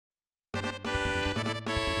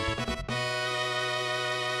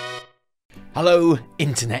Hello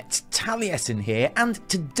Internet, Taliesin here, and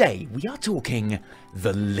today we are talking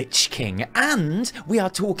the Lich King, and we are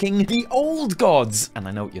talking the old gods. And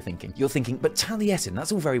I know what you're thinking. You're thinking, but Taliesin,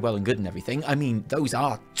 that's all very well and good and everything. I mean, those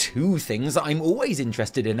are two things that I'm always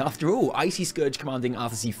interested in. After all, Icy Scourge commanding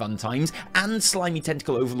Arthur C. Fun Times and Slimy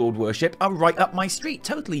Tentacle Overlord worship are right up my street,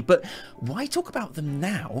 totally. But why talk about them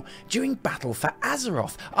now during Battle for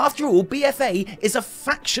Azeroth? After all, BfA is a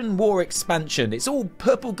faction war expansion. It's all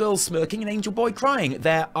purple girl smirking and angel boy crying.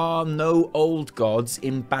 There are no old gods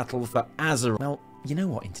in Battle for Azeroth. Well, you know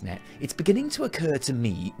what, Internet? It's beginning to occur to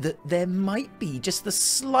me that there might be just the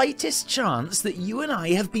slightest chance that you and I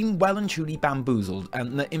have been well and truly bamboozled,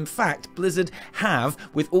 and that in fact Blizzard have,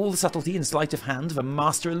 with all the subtlety and sleight of hand of a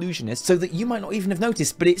master illusionist, so that you might not even have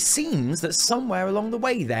noticed, but it seems that somewhere along the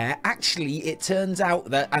way there, actually it turns out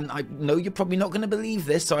that, and I know you're probably not going to believe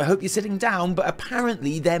this, so I hope you're sitting down, but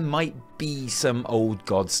apparently there might be some old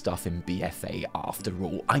god stuff in BfA after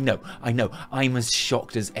all. I know, I'm as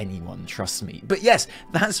shocked as anyone, trust me. But yes,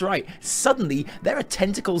 that's right, suddenly there are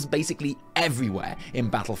tentacles basically everywhere in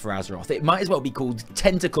Battle for Azeroth. It might as well be called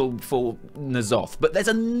Tentacle for N'alotha, but there's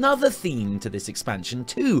another theme to this expansion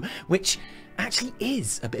too, which actually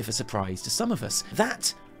is a bit of a surprise to some of us.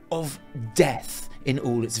 That of death in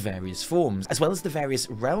all its various forms, as well as the various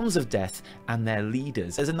realms of death and their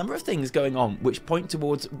leaders. There's a number of things going on which point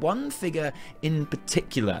towards one figure in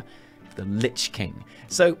particular, the Lich King.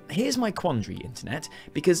 So here's my quandary, Internet,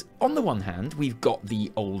 because on the one hand, we've got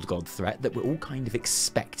the old god threat that we're all kind of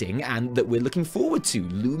expecting and that we're looking forward to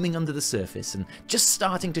looming under the surface and just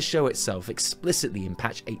starting to show itself explicitly in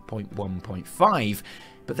patch 8.1.5.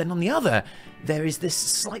 But then on the other, there is this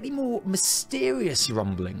slightly more mysterious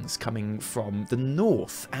rumblings coming from the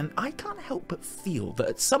north, and I can't help but feel that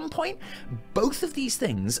at some point, both of these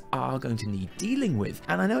things are going to need dealing with.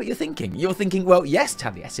 And I know what you're thinking. You're thinking, well, yes,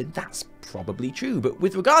 Taliesin, that's probably true, but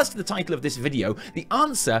with regards to the title of this video, the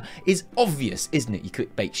answer is obvious, isn't it, you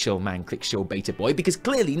clickbait shill man, click shill beta boy, because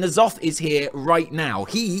clearly N'alotha is here right now.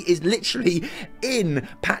 He is literally in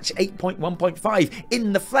patch 8.1.5,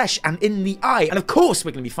 in the flesh and in the eye, and of course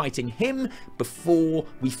we're going to be fighting him before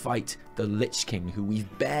we fight the Lich King, who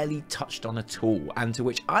we've barely touched on at all, and to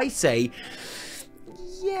which I say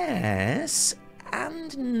yes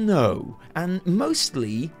and no, and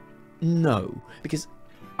mostly no, because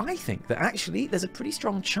I think that actually there's a pretty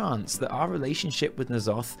strong chance that our relationship with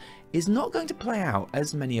N'alotha is not going to play out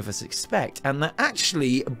as many of us expect, and that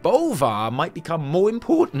actually Bolvar might become more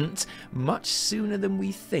important much sooner than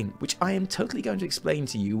we think, which I am totally going to explain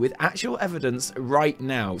to you with actual evidence right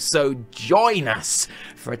now. So join us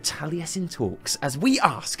for a Taliesin Talks as we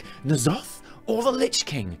ask, N'alotha or the Lich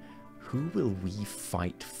King? Who will we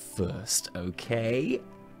fight first, okay?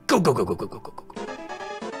 Go, go, go, go, go, go, go, go, go.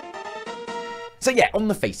 So yeah, on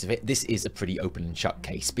the face of it, this is a pretty open and shut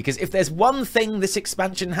case, because if there's one thing this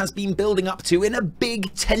expansion has been building up to in a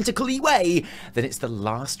big tentacly way, then it's the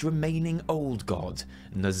last remaining old god,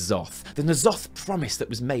 N'alotha. The N'alotha promise that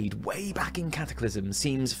was made way back in Cataclysm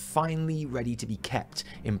seems finally ready to be kept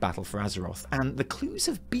in Battle for Azeroth, and the clues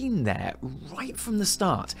have been there right from the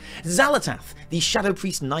start. Xal'atath, the Shadow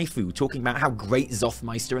Priest Naifu, talking about how great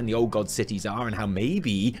Zothmeister and the old god cities are, and how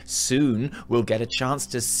maybe soon we'll get a chance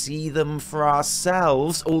to see them for ourselves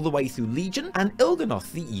all the way through Legion, and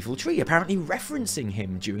Il'gynoth, the Evil Tree, apparently referencing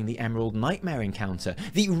him during the Emerald Nightmare encounter.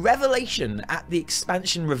 The revelation at the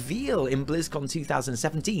expansion reveal in BlizzCon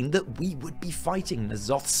 2017 that we would be fighting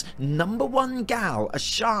N'alotha's #1 gal,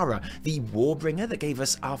 Azhara, the Warbringer that gave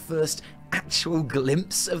us our first actual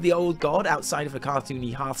glimpse of the old god outside of a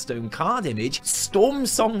cartoony Hearthstone card image,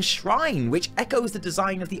 Stormsong Shrine, which echoes the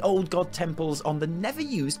design of the old god temples on the never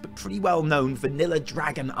used but pretty well known vanilla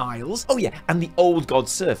Dragon Isles. Oh yeah, and the old god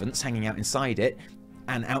servants hanging out inside it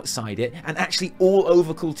and outside it, and actually all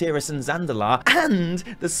over Kultiras and Zandalar, and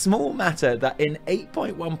the small matter that in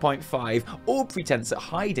 8.1.5, all pretense at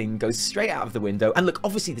hiding goes straight out of the window. And look,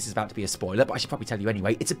 obviously this is about to be a spoiler, but I should probably tell you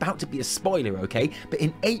anyway, it's about to be a spoiler, okay? But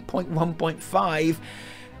in 8.1.5,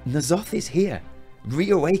 N'alotha is here,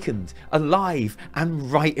 reawakened, alive,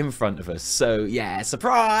 and right in front of us. So yeah,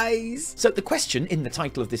 surprise! So the question in the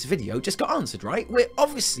title of this video just got answered, right? We're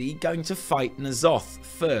obviously going to fight N'alotha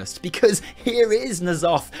first, because here is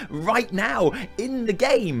N'alotha right now in the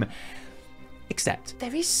game. Except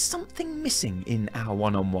there is something missing in our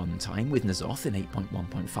one-on-one time with N'alotha in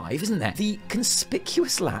 8.1.5, isn't there? The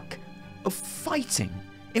conspicuous lack of fighting.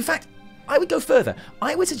 In fact, I would go further.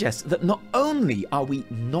 I would suggest that not only are we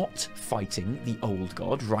not fighting the old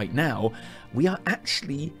god right now, we are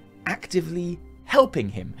actually actively helping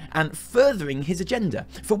him and furthering his agenda.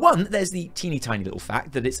 For one, there's the teeny tiny little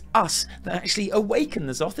fact that it's us that actually awaken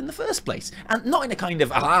N'Zoth in the first place, and not in a kind of,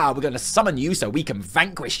 we're going to summon you so we can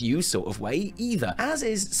vanquish you sort of way either. As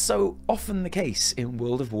is so often the case in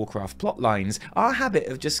World of Warcraft plotlines, our habit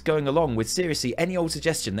of just going along with seriously any old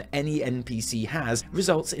suggestion that any NPC has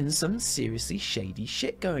results in some seriously shady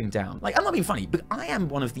shit going down. Like, I'm not being funny, but I am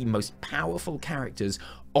one of the most powerful characters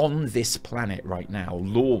on this planet right now,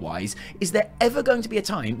 lore-wise. Is there ever going to be a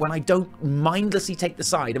time when I don't mindlessly take the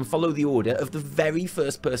side and follow the order of the very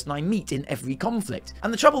first person I meet in every conflict?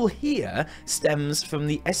 And the trouble here stems from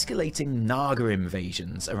the escalating Naga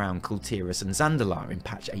invasions around Kultiras and Zandalar in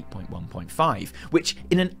patch 8.1.5, which,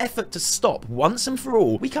 in an effort to stop once and for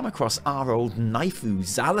all, we come across our old Naifu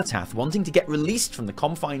Xal'atath wanting to get released from the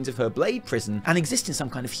confines of her blade prison and exist in some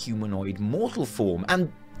kind of humanoid mortal form.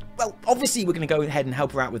 And well, obviously we're going to go ahead and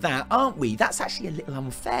help her out with that, aren't we? That's actually a little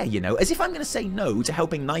unfair, you know? As if I'm going to say no to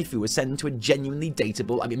helping Naifu ascend to a genuinely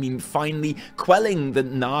dateable, finally quelling the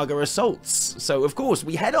Naga assaults. So, of course,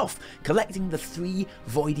 we head off, collecting the 3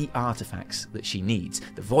 voidy artifacts that she needs.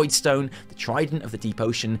 The Void Stone, the Trident of the Deep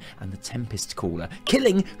Ocean, and the Tempest Caller.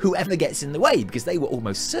 Killing whoever gets in the way, because they were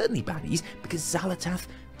almost certainly baddies, because Xal'atath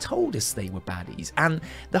told us they were baddies, and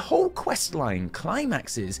the whole questline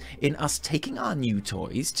climaxes in us taking our new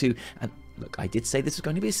toys to, and look, I did say this was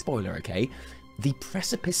going to be a spoiler, okay, the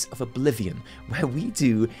Precipice of Oblivion, where we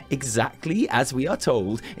do exactly as we are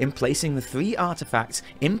told in placing the 3 artifacts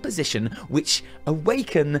in position which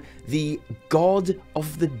awaken the God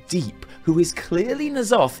of the Deep, who is clearly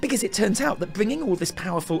N'Zoth, because it turns out that bringing all this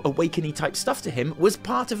powerful awakeny type stuff to him was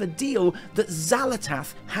part of a deal that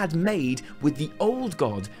Xal'atath had made with the old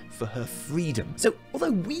god for her freedom. So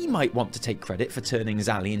although we might want to take credit for turning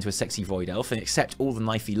Xali into a sexy void elf and accept all the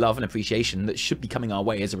knifey love and appreciation that should be coming our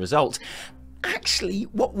way as a result, actually,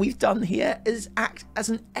 what we've done here is act as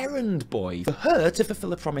an errand boy for her to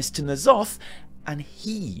fulfill a promise to N'Zoth, and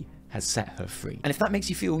he has set her free. And if that makes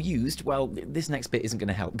you feel used, well, this next bit isn't going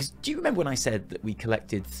to help. Because do you remember when I said that we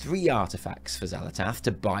collected 3 artifacts for Xal'atath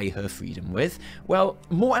to buy her freedom with? Well,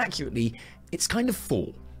 more accurately, it's kind of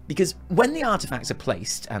 4. Because when the artifacts are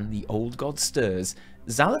placed and the old god stirs,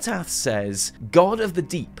 Xal'atath says, God of the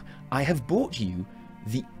Deep, I have brought you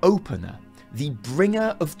the Opener, the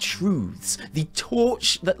Bringer of Truths, the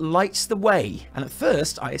Torch that lights the way. And at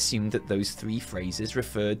first, I assumed that those 3 phrases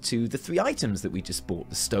referred to the 3 items that we just bought,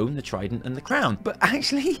 the stone, the trident, and the crown. But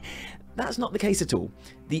actually, that's not the case at all.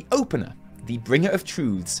 The Opener, the Bringer of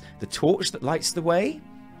Truths, the Torch that lights the way,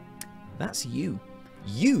 that's you.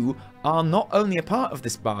 You are not only a part of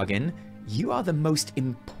this bargain, you are the most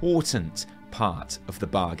important part of the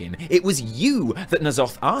bargain. It was you that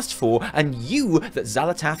N'Zoth asked for, and you that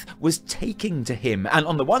Xal'atath was taking to him. And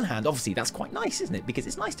on the one hand, obviously, that's quite nice, isn't it? Because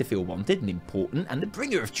it's nice to feel wanted and important, and the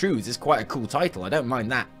Bringer of Truths is quite a cool title. I don't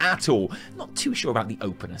mind that at all. Not too sure about the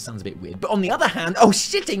Opener, sounds a bit weird. But on the other hand, oh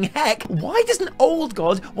shitting heck, why does an old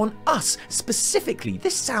god want us specifically?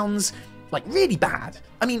 This sounds like really bad.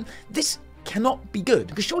 I mean, this cannot be good,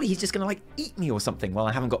 because surely he's just gonna like eat me or something while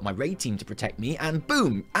I haven't got my raid team to protect me, and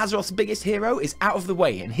boom, Azeroth's biggest hero is out of the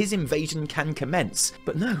way and his invasion can commence.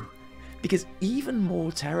 But no, because even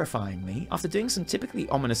more terrifyingly, after doing some typically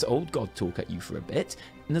ominous old god talk at you for a bit,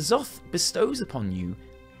 N'Zoth bestows upon you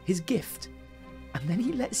his gift, and then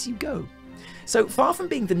he lets you go. So far from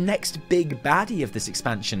being the next big baddie of this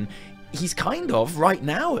expansion, he's kind of, right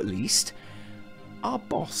now at least, our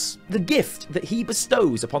boss. The gift that he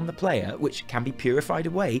bestows upon the player, which can be purified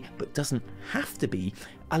away, but doesn't have to be,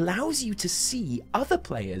 allows you to see other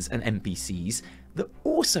players and NPCs that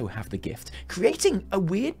also have the gift, creating a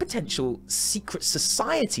weird potential secret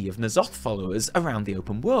society of N'Zoth followers around the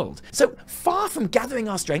open world. So far from gathering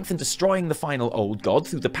our strength and destroying the final old god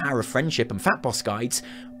through the power of friendship and fat boss guides,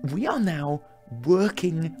 we are now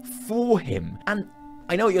working for him. And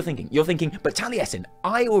I know what you're thinking. You're thinking, but Taliesin,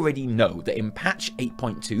 I already know that in patch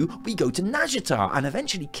 8.2, we go to Nazjatar and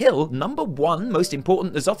eventually kill #1 most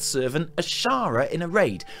important N'Zoth servant, Azhara, in a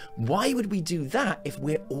raid. Why would we do that if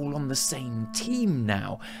we're all on the same team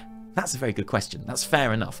now? That's a very good question. That's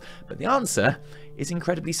fair enough. But the answer is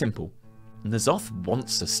incredibly simple. N'Zoth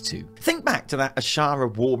wants us to. Think back to that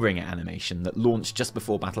Azhara Warbringer animation that launched just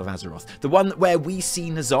before Battle of Azeroth, the one where we see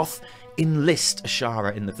N'Zoth enlist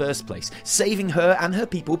Azhara in the first place, saving her and her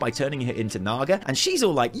people by turning her into Naga, and she's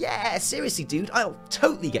all like, yeah, seriously dude, I'll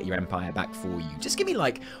totally get your empire back for you. Just give me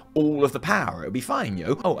like all of the power, it'll be fine,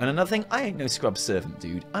 yo. Oh, and another thing, I ain't no scrub servant,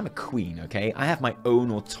 dude. I'm a queen, okay? I have my own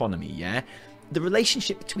autonomy, yeah? The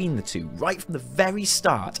relationship between the two, right from the very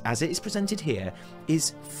start, as it is presented here,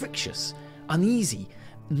 is frictious, uneasy.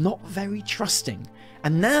 not very trusting.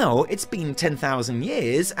 And now it's been 10,000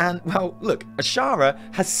 years and, well, look, Azhara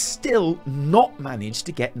has still not managed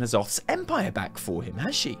to get N'Zoth's empire back for him,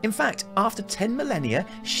 has she? In fact, after 10 millennia,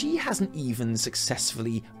 she hasn't even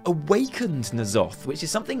successfully awakened N'Zoth, which is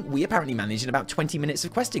something we apparently managed in about 20 minutes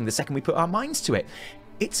of questing the second we put our minds to it.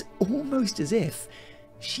 It's almost as if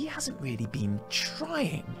she hasn't really been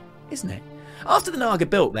trying, isn't it? After the Naga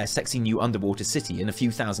built their sexy new underwater city and a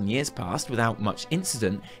few thousand years passed without much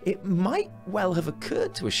incident, it might well have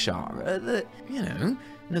occurred to Azhara that, you know,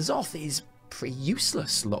 N'Zoth is pretty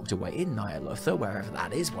useless locked away in Ny'alotha, wherever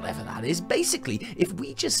that is, whatever that is. Basically, if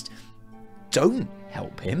we just don't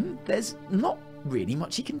help him, there's not really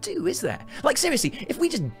much he can do, is there? Like, seriously, if we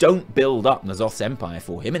just don't build up N'Zoth's empire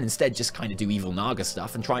for him and instead just kind of do evil Naga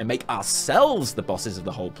stuff and try and make ourselves the bosses of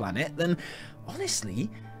the whole planet, then honestly,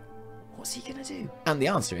 what's he gonna do? And the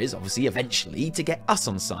answer is, obviously, eventually, to get us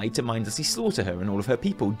on side to mindlessly slaughter her and all of her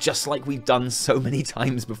people, just like we've done so many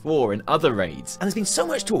times before in other raids. And there's been so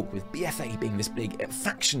much talk with BfA being this big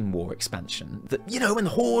faction war expansion that, you know, when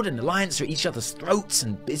the Horde and Alliance are at each other's throats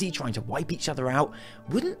and busy trying to wipe each other out,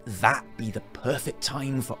 wouldn't that be the perfect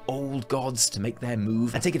time for old gods to make their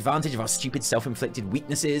move and take advantage of our stupid self-inflicted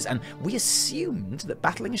weaknesses? And we assumed that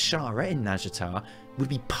battling Azhara in Nazjatar would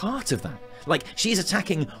be part of that. Like, she's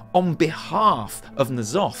attacking on behalf of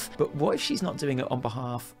N'Zoth, but what if she's not doing it on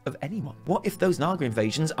behalf of anyone? What if those Naga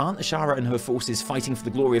invasions aren't Azhara and her forces fighting for the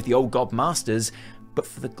glory of the old god masters, but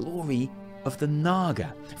for the glory of the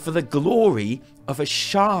Naga, for the glory of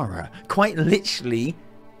Azhara, quite literally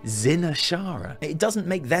Zin Azhara? It doesn't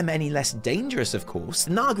make them any less dangerous, of course.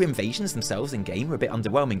 The Naga invasions themselves in-game are a bit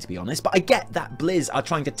underwhelming, to be honest, but I get that Blizz are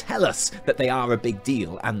trying to tell us that they are a big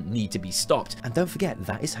deal and need to be stopped. And don't forget,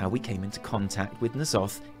 that is how we came into contact with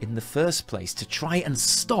N'Zoth in the first place, to try and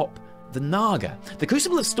stop the Naga. The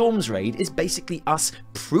Crucible of Storms raid is basically us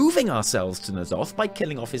proving ourselves to N'Zoth by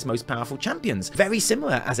killing off his most powerful champions. Very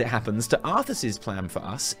similar, as it happens, to Arthas's plan for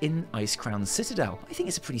us in Icecrown Citadel. I think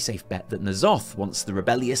it's a pretty safe bet that N'Zoth wants the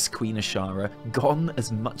rebellious Queen Azhara gone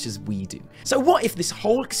as much as we do. So what if this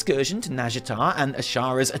whole excursion to Nazjatar and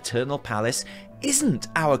Azhara's Eternal Palace isn't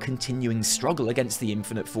our continuing struggle against the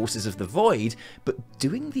infinite forces of the void, but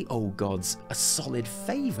doing the old gods a solid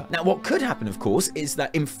favour? Now, what could happen, of course, is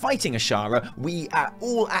that in fighting Azhara, we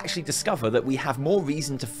all actually discover that we have more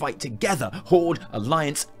reason to fight together, Horde,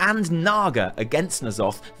 Alliance, and Naga against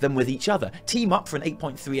N'Zoth than with each other. Team up for an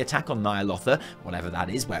 8.3 attack on Ny'alotha, whatever that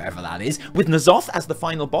is, wherever that is, with N'Zoth as the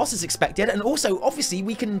final boss as expected, and also, obviously,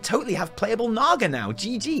 we can totally have playable Naga now,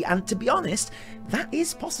 GG, and to be honest, that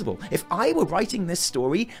is possible. If I were writing this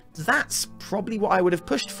story, that's probably what I would have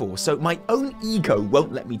pushed for, so my own ego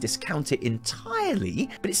won't let me discount it entirely,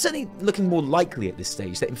 but it's certainly looking more likely at this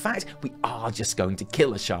stage that in fact we are just going to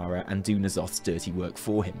kill Azhara and do N'Zoth's dirty work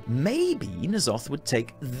for him. Maybe N'Zoth would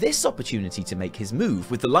take this opportunity to make his move,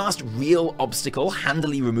 with the last real obstacle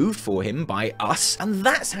handily removed for him by us, and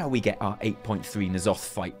that's how we get our 8.3 N'Zoth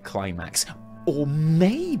fight climax. Or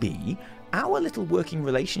maybe our little working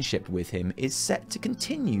relationship with him is set to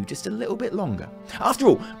continue just a little bit longer. After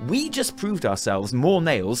all, we just proved ourselves more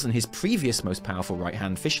nails than his previous most powerful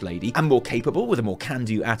right-hand fish lady, and more capable with a more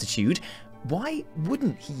can-do attitude. Why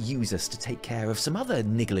wouldn't he use us to take care of some other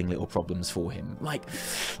niggling little problems for him? Like,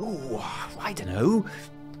 oh, I don't know,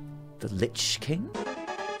 the Lich King?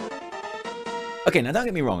 Okay, now don't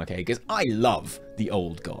get me wrong, okay, because I love the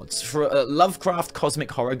old gods. For a Lovecraft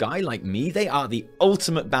cosmic horror guy like me, they are the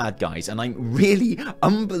ultimate bad guys, and I'm really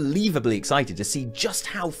unbelievably excited to see just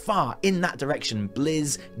how far in that direction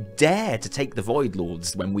Blizz dare to take the Void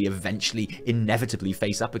Lords when we eventually inevitably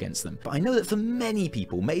face up against them. But I know that for many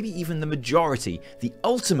people, maybe even the majority, the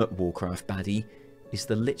ultimate Warcraft baddie is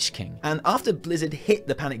the Lich King. And after Blizzard hit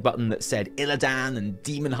the panic button that said Illidan and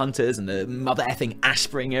Demon Hunters and the mother effing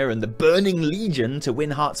Ashbringer and the Burning Legion to win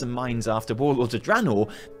hearts and minds after Warlord of Draenor,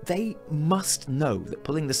 they must know that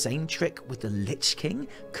pulling the same trick with the Lich King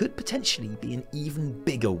could potentially be an even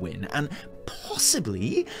bigger win, and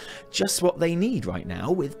possibly just what they need right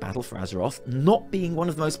now, with Battle for Azeroth not being one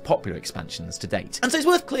of the most popular expansions to date. And so it's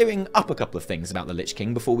worth clearing up a couple of things about the Lich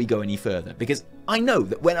King before we go any further, because I know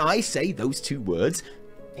that when I say those two words,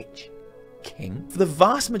 Lich King, for the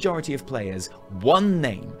vast majority of players, one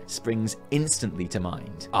name springs instantly to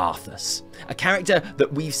mind: Arthas. A character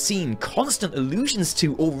that we've seen constant allusions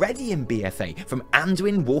to already in BfA, from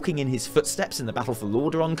Anduin walking in his footsteps in the Battle for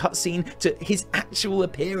Lordaeron cutscene, to his actual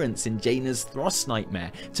appearance in Jaina's Throst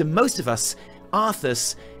Nightmare. To most of us,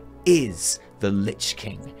 Arthas is the Lich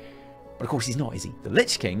King. But of course he's not, is he? The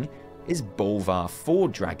Lich King is Bolvar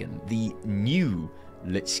Fordragon, the new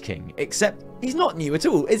Lich King. Except he's not new at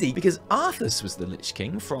all, is he? Because Arthas was the Lich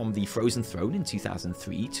King from the Frozen Throne in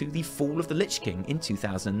 2003 to the Fall of the Lich King in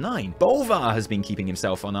 2009. Bolvar has been keeping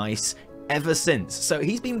himself on ice ever since, so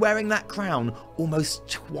he's been wearing that crown almost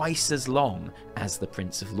twice as long as the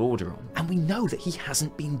Prince of Lordaeron. And we know that he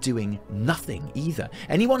hasn't been doing nothing either.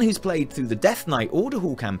 Anyone who's played through the Death Knight Order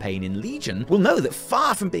Hall campaign in Legion will know that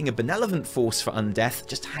far from being a benevolent force for undeath,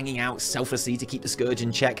 just hanging out selflessly to keep the Scourge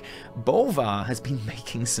in check, Bolvar has been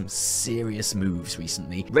making some serious moves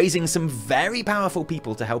recently, raising some very powerful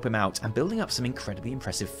people to help him out and building up some incredibly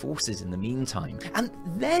impressive forces in the meantime. And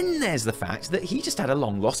then there's the fact that he just had a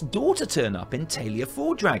long-lost daughter turn up in Taliesin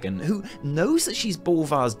Fordragon, who knows that she's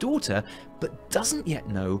Bolvar's daughter, but doesn't yet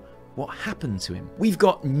know what happened to him. We've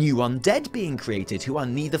got new undead being created who are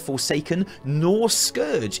neither Forsaken nor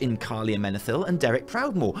Scourge in Carlia Menethil and Derek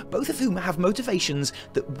Proudmoore, both of whom have motivations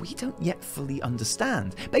that we don't yet fully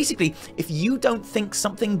understand. Basically, if you don't think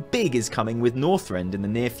something big is coming with Northrend in the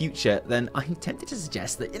near future, then I'm tempted to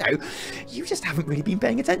suggest that, you just haven't really been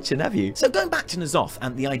paying attention, have you? So going back to N'Zoth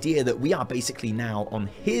and the idea that we are basically now on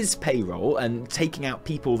his payroll and taking out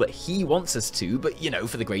people that he wants us to, but,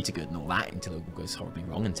 for the greater good and all that, until it goes horribly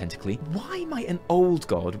wrong and tentacles. Why might an old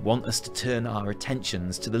god want us to turn our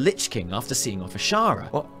attentions to the Lich King after seeing off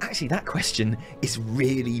Azhara? Well, actually that question is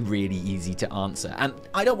really, really easy to answer, and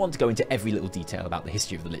I don't want to go into every little detail about the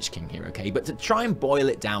history of the Lich King here, okay, but to try and boil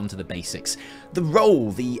it down to the basics. The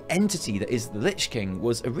role, the entity that is the Lich King,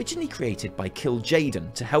 was originally created by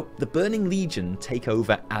Kil'jaeden to help the Burning Legion take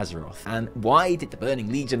over Azeroth. And why did the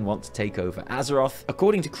Burning Legion want to take over Azeroth?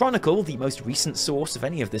 According to Chronicle, the most recent source of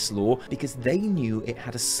any of this lore, because they knew it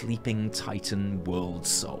had a sleeping Titan world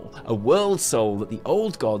soul. A world soul that the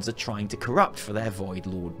old gods are trying to corrupt for their Void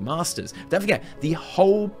Lord masters. Don't forget, the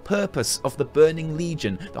whole purpose of the Burning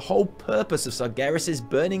Legion, the whole purpose of Sargeras'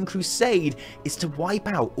 Burning Crusade is to wipe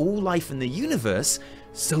out all life in the universe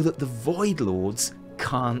so that the Void Lords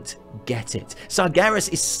can't get it.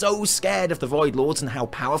 Sargeras is so scared of the Void Lords and how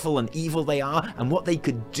powerful and evil they are and what they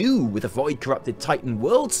could do with a Void corrupted Titan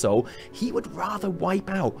world soul, he would rather wipe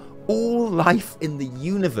out all life in the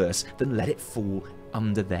universe than let it fall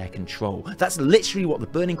under their control. That's literally what the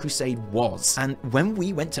Burning Crusade was. And when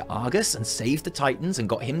we went to Argus and saved the Titans and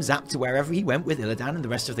got him zapped to wherever he went with Illidan and the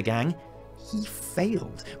rest of the gang, he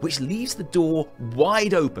failed, which leaves the door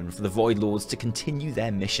wide open for the Void Lords to continue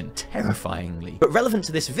their mission, terrifyingly. But relevant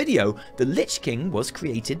to this video, the Lich King was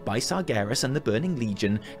created by Sargeras and the Burning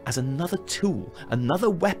Legion as another tool, another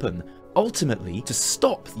weapon, ultimately to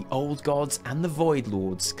stop the old gods and the Void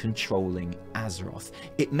Lords controlling Azeroth.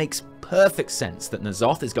 It makes perfect sense that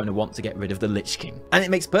N'Zoth is going to want to get rid of the Lich King. And it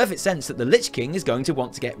makes perfect sense that the Lich King is going to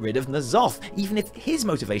want to get rid of N'Zoth, even if his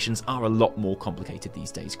motivations are a lot more complicated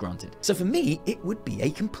these days, granted. So for me, it would be a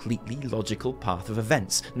completely logical path of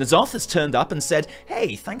events. N'Zoth has turned up and said,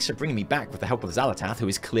 hey, thanks for bringing me back with the help of Xal'atath, who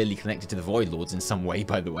is clearly connected to the Void Lords in some way,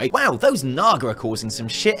 by the way. Wow, those Naga are causing some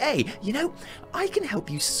shit, eh? I can help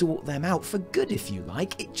you sort them out for good if you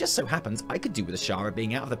like. It just so happens I could do with Azhara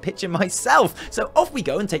being out of the picture myself. So off we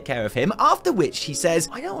go and take care of him, after which he says,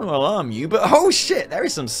 I don't want to alarm you, but oh shit, there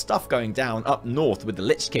is some stuff going down up north with the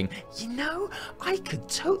Lich King. I could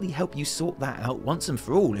totally help you sort that out once and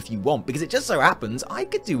for all if you want, because it just so happens I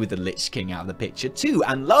could do with the Lich King out of the picture too.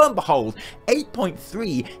 And lo and behold,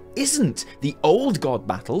 8.3 isn't the old god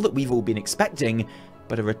battle that we've all been expecting,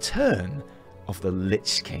 but a return of the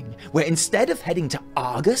Lich King, where instead of heading to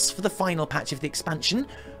Argus for the final patch of the expansion,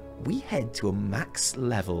 we head to a max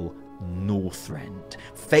level Northrend,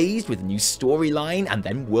 phased with a new storyline and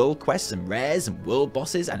then world quests and rares and world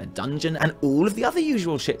bosses and a dungeon and all of the other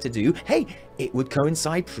usual shit to do. Hey, it would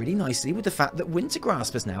coincide pretty nicely with the fact that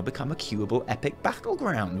Wintergrasp has now become a queuable epic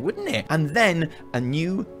battleground, wouldn't it? And then a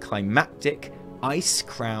new climactic Ice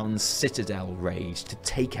Crown Citadel raid to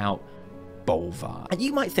take out Bolvar. And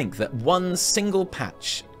you might think that one single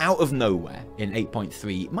patch out of nowhere in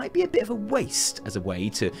 8.3 might be a bit of a waste as a way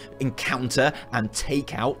to encounter and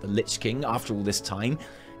take out the Lich King after all this time,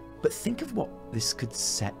 but think of what this could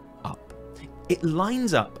set up. It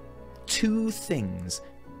lines up two things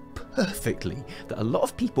perfectly that a lot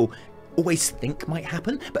of people always think might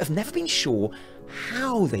happen, but have never been sure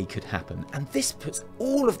how they could happen, and this puts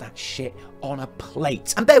all of that shit on a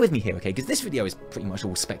plate. And bear with me here, okay, because this video is pretty much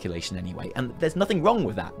all speculation anyway, and there's nothing wrong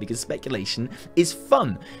with that, because speculation is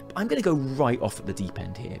fun. But I'm going to go right off at the deep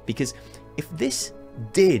end here, because if this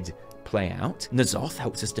did play out, N'Zoth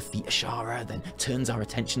helps us defeat Azhara, then turns our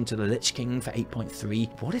attention to the Lich King for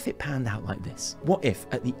 8.3. What if it panned out like this? What if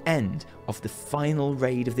at the end of the final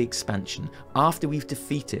raid of the expansion, after we've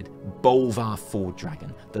defeated Bolvar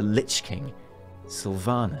Fordragon, the Lich King,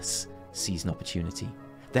 Sylvanas, sees an opportunity.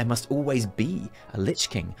 There must always be a Lich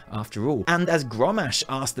King, after all. And as Grommash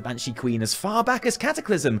asked the Banshee Queen as far back as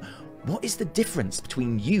Cataclysm, what is the difference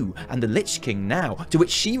between you and the Lich King now? To which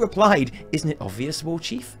she replied, isn't it obvious, War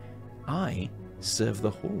Chief? I serve the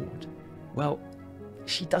Horde. Well,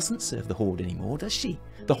 she doesn't serve the Horde anymore, does she?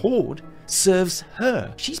 The Horde serves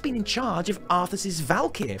her. She's been in charge of Arthas's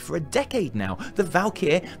Valkyr for a decade now. The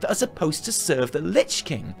Valkyr that are supposed to serve the Lich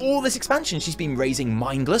King. All this expansion, she's been raising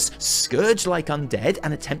mindless, scourge-like undead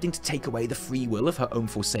and attempting to take away the free will of her own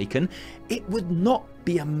Forsaken. It would not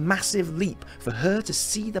be a massive leap for her to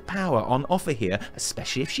see the power on offer here,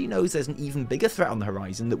 especially if she knows there's an even bigger threat on the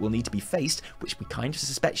horizon that will need to be faced, which we kind of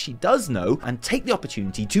suspect she does know, and take the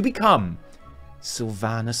opportunity to become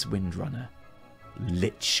Sylvanas Windrunner,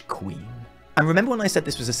 Lich Queen. And remember when I said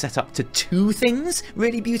this was a setup to two things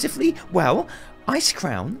really beautifully? Well,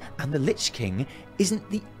 Icecrown and the Lich King isn't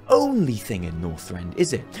the only thing in Northrend,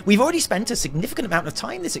 is it? We've already spent a significant amount of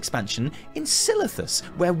time this expansion in Xal'atath,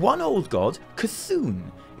 where one old god, Cthulhu,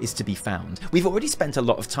 is to be found. We've already spent a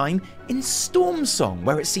lot of time in Stormsong,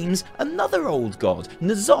 where it seems another old god,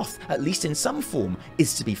 N'Zoth, at least in some form,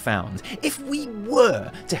 is to be found. If we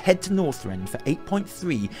were to head to Northrend for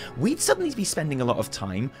 8.3, we'd suddenly be spending a lot of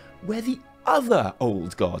time where the other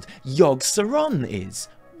old god, Yogg-Saron, is,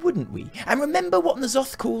 wouldn't we? And remember what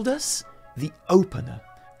N'Zoth called us? The Opener.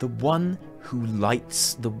 The one who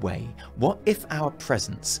lights the way. What if our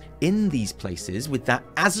presence in these places, with that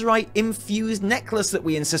Azerite-infused necklace that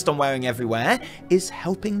we insist on wearing everywhere, is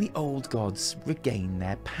helping the old gods regain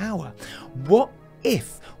their power? What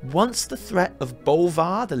if, once the threat of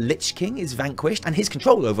Bolvar, the Lich King, is vanquished and his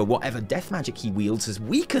control over whatever death magic he wields has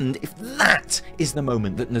weakened, if that is the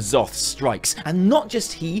moment that N'Zoth strikes, and not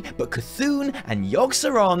just he, but Cthulhu and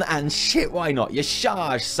Yogg-Saron and shit, why not,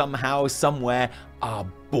 Yashaj somehow, somewhere, are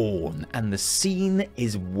born, and the scene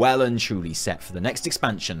is well and truly set for the next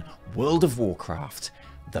expansion, World of Warcraft,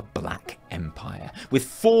 the Black Empire, with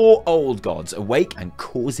 4 old gods awake and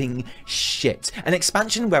causing shit. An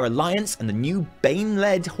expansion where Alliance and the new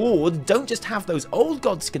Bane-led Horde don't just have those old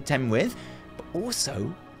gods to contend with, but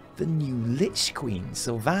also the new Lich Queen,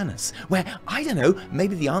 Sylvanas, where, I don't know,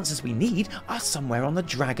 maybe the answers we need are somewhere on the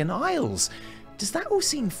Dragon Isles. Does that all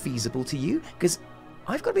seem feasible to you? Because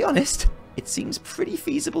I've got to be honest, it seems pretty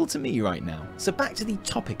feasible to me right now. So back to the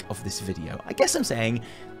topic of this video. I guess I'm saying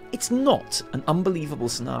it's not an unbelievable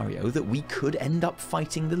scenario that we could end up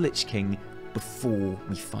fighting the Lich King before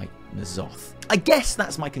we fight N'Zoth. I guess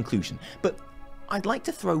that's my conclusion, but I'd like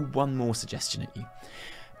to throw one more suggestion at you.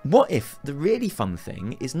 What if the really fun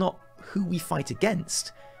thing is not who we fight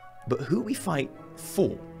against, but who we fight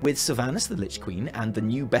for? With Sylvanas the Lich Queen and the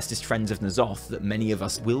new bestest friends of N'Zoth that many of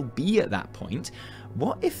us will be at that point,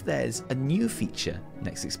 what if there's a new feature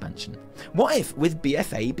next expansion? What if, with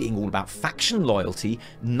BfA being all about faction loyalty,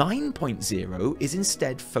 9.0 is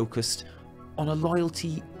instead focused on a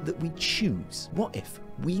loyalty that we choose? What if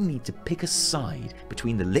we need to pick a side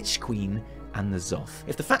between the Lich Queen and N'Zoth?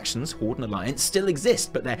 If the factions, Horde and Alliance, still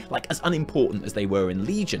exist, but they're like as unimportant as they were in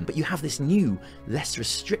Legion, but you have this new, less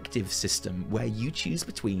restrictive system where you choose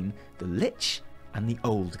between the Lich and the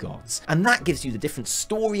old gods. And that gives you the different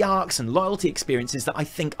story arcs and loyalty experiences that I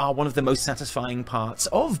think are one of the most satisfying parts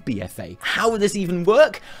of BfA. How would this even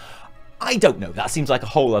work? I don't know, that seems like a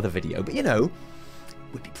whole other video, but you know,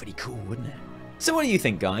 would be pretty cool, wouldn't it? So what do you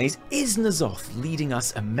think, guys? Is N'Zoth leading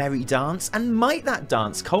us a merry dance? And might that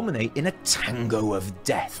dance culminate in a tango of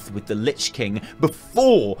death with the Lich King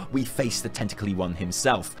before we face the tentacly one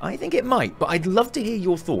himself? I think it might, but I'd love to hear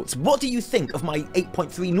your thoughts. What do you think of my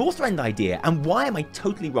 8.3 Northrend idea? And why am I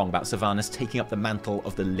totally wrong about Sylvanas taking up the mantle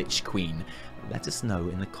of the Lich Queen? Let us know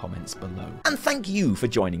in the comments below. And thank you for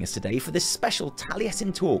joining us today for this special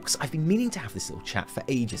Taliesin Talks. I've been meaning to have this little chat for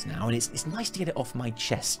ages now, and it's nice to get it off my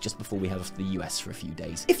chest just before we head off to the US for a few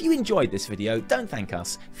days. If you enjoyed this video, don't thank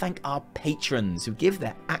us, thank our patrons who give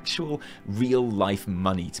their actual real life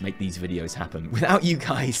money to make these videos happen. Without you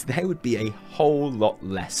guys, there would be a whole lot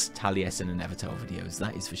less Taliesin Evitel videos,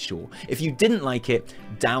 that is for sure. If you didn't like it,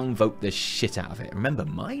 downvote the shit out of it. Remember,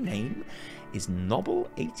 my name is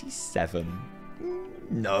Nobble87.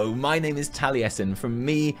 No, my name is Taliesin from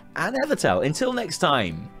me and Evitel. Until next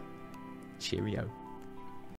time, cheerio.